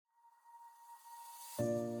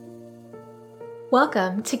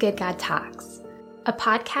Welcome to Good God Talks, a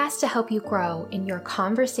podcast to help you grow in your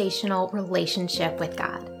conversational relationship with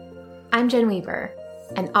God. I'm Jen Weaver,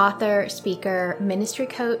 an author, speaker, ministry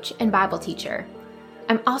coach, and Bible teacher.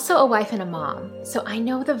 I'm also a wife and a mom, so I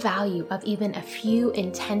know the value of even a few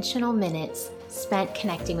intentional minutes spent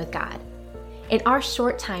connecting with God. In our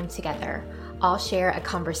short time together, I'll share a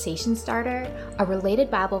conversation starter, a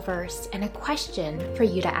related Bible verse, and a question for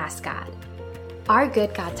you to ask God. Our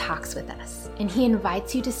good God talks with us, and He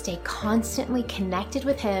invites you to stay constantly connected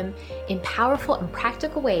with Him in powerful and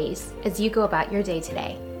practical ways as you go about your day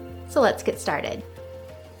today. So let's get started.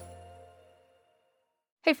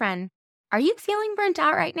 Hey friend, are you feeling burnt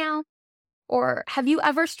out right now? Or have you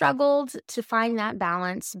ever struggled to find that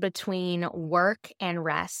balance between work and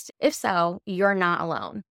rest? If so, you're not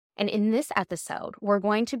alone. And in this episode, we're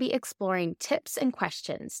going to be exploring tips and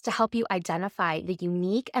questions to help you identify the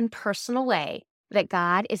unique and personal way that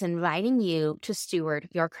God is inviting you to steward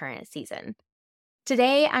your current season.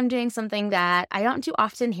 Today, I'm doing something that I don't do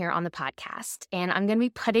often here on the podcast, and I'm going to be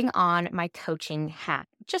putting on my coaching hat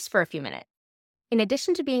just for a few minutes. In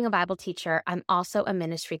addition to being a Bible teacher, I'm also a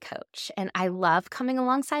ministry coach, and I love coming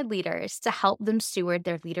alongside leaders to help them steward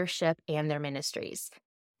their leadership and their ministries.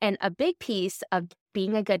 And a big piece of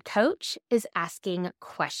being a good coach is asking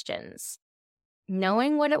questions.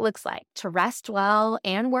 Knowing what it looks like to rest well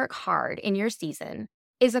and work hard in your season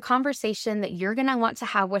is a conversation that you're going to want to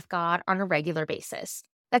have with God on a regular basis.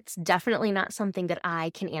 That's definitely not something that I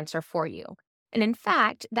can answer for you. And in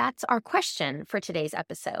fact, that's our question for today's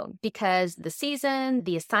episode, because the season,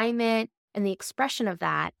 the assignment, and the expression of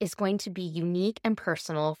that is going to be unique and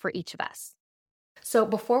personal for each of us. So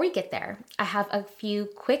before we get there, I have a few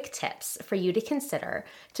quick tips for you to consider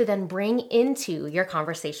to then bring into your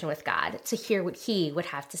conversation with God to hear what He would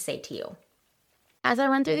have to say to you. As I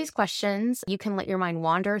run through these questions, you can let your mind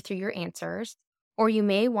wander through your answers, or you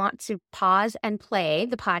may want to pause and play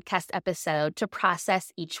the podcast episode to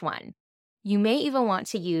process each one. You may even want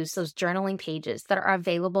to use those journaling pages that are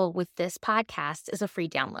available with this podcast as a free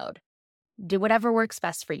download. Do whatever works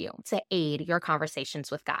best for you to aid your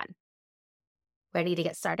conversations with God. Ready to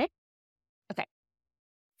get started? Okay.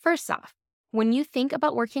 First off, when you think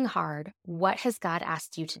about working hard, what has God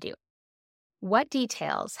asked you to do? What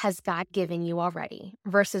details has God given you already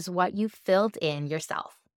versus what you filled in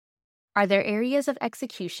yourself? Are there areas of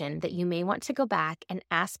execution that you may want to go back and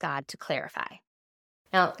ask God to clarify?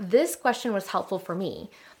 Now, this question was helpful for me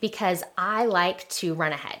because I like to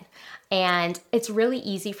run ahead, and it's really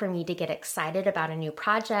easy for me to get excited about a new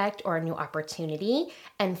project or a new opportunity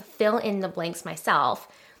and fill in the blanks myself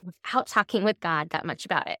without talking with God that much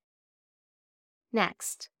about it.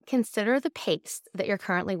 Next, consider the pace that you're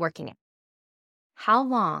currently working at. How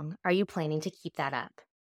long are you planning to keep that up?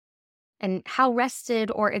 And how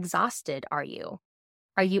rested or exhausted are you?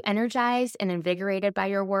 Are you energized and invigorated by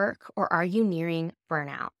your work, or are you nearing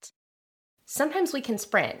burnout? Sometimes we can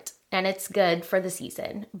sprint, and it's good for the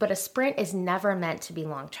season, but a sprint is never meant to be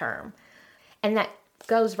long-term. And that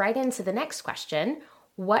goes right into the next question.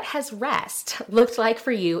 What has rest looked like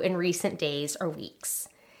for you in recent days or weeks?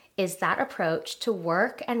 Is that approach to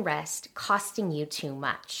work and rest costing you too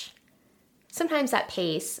much? Sometimes that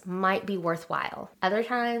pace might be worthwhile. Other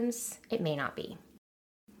times, it may not be.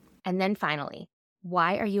 And then finally,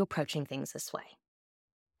 why are you approaching things this way?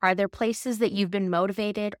 Are there places that you've been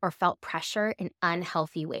motivated or felt pressure in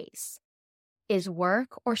unhealthy ways? Is work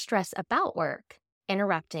or stress about work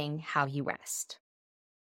interrupting how you rest?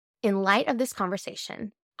 In light of this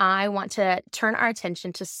conversation, I want to turn our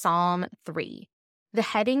attention to Psalm 3. The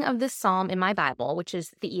heading of this psalm in my Bible, which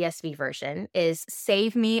is the ESV version, is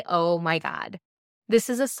Save Me, Oh My God.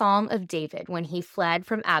 This is a psalm of David when he fled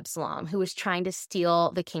from Absalom, who was trying to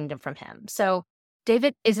steal the kingdom from him. So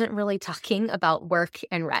David isn't really talking about work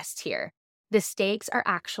and rest here. The stakes are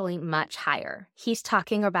actually much higher. He's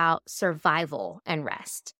talking about survival and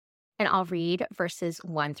rest. And I'll read verses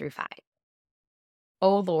 1 through 5.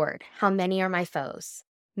 O Lord, how many are my foes?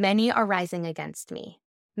 Many are rising against me.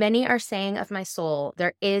 Many are saying of my soul,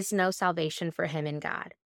 there is no salvation for him in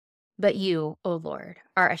God. But you, O Lord,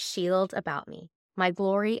 are a shield about me, my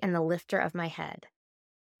glory and the lifter of my head.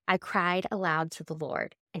 I cried aloud to the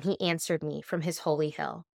Lord, and He answered me from His holy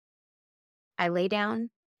hill. I lay down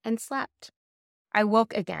and slept. I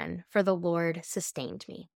woke again, for the Lord sustained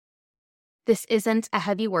me. This isn't a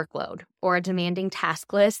heavy workload or a demanding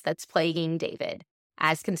task list that's plaguing David,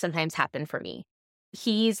 as can sometimes happen for me.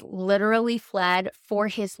 He's literally fled for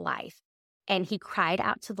his life, and he cried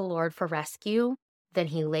out to the Lord for rescue. Then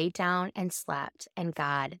he laid down and slept, and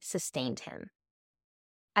God sustained him.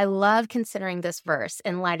 I love considering this verse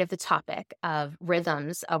in light of the topic of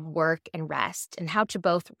rhythms of work and rest and how to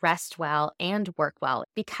both rest well and work well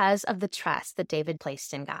because of the trust that David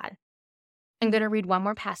placed in God. I'm going to read one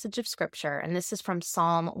more passage of scripture, and this is from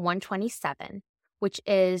Psalm 127, which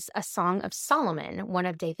is a song of Solomon, one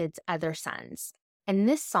of David's other sons. And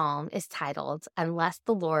this psalm is titled, Unless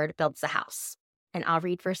the Lord Builds the House. And I'll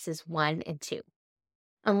read verses 1 and 2.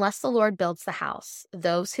 Unless the Lord builds the house,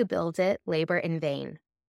 those who build it labor in vain.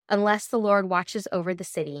 Unless the Lord watches over the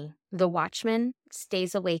city, the watchman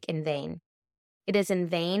stays awake in vain. It is in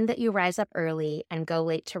vain that you rise up early and go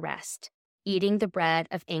late to rest, eating the bread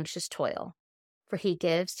of anxious toil, for he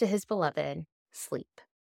gives to his beloved sleep.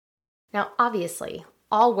 Now, obviously,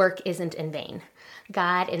 all work isn't in vain.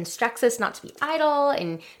 God instructs us not to be idle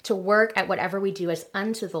and to work at whatever we do as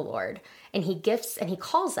unto the Lord. And he gifts and he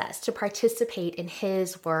calls us to participate in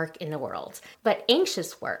his work in the world. But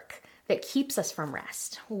anxious work that keeps us from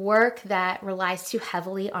rest, work that relies too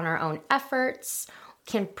heavily on our own efforts,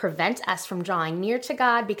 can prevent us from drawing near to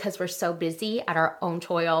God because we're so busy at our own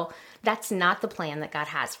toil. That's not the plan that God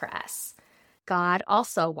has for us. God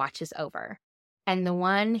also watches over, and the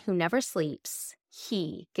one who never sleeps,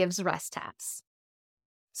 he gives rest to us.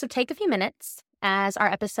 So take a few minutes as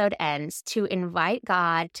our episode ends to invite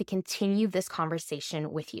God to continue this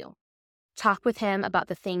conversation with you. Talk with him about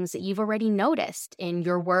the things that you've already noticed in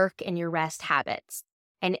your work and your rest habits,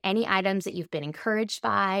 and any items that you've been encouraged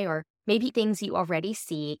by, or maybe things you already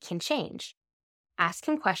see can change. Ask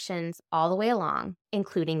him questions all the way along,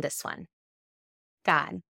 including this one.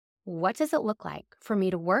 God, what does it look like for me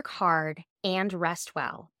to work hard and rest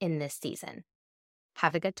well in this season?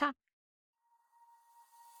 Have a good talk.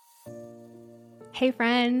 Hey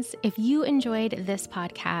friends, if you enjoyed this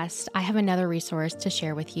podcast, I have another resource to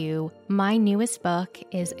share with you. My newest book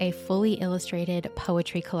is a fully illustrated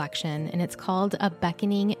poetry collection, and it's called A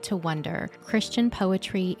Beckoning to Wonder, Christian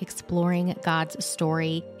Poetry Exploring God's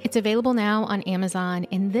Story. It's available now on Amazon,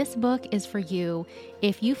 and this book is for you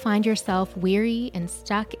if you find yourself weary and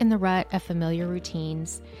stuck in the rut of familiar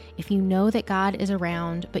routines, if you know that God is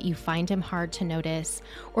around, but you find him hard to notice,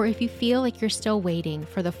 or if you feel like you're still waiting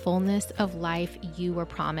for the fullness of life you were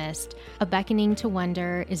promised. A Beckoning to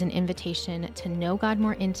Wonder is an invitation to know God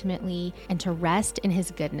more intimately and to rest in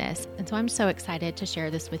his goodness. And so I'm so excited to share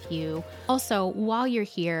this with you. Also, while you're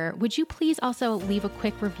here, would you please also leave a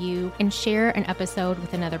quick review and share an episode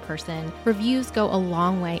with another person? Reviews go a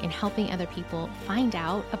long way in helping other people find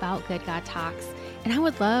out about Good God Talks. And I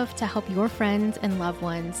would love to help your friends and loved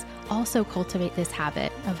ones also cultivate this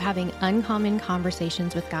habit of having uncommon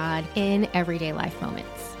conversations with God in everyday life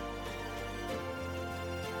moments.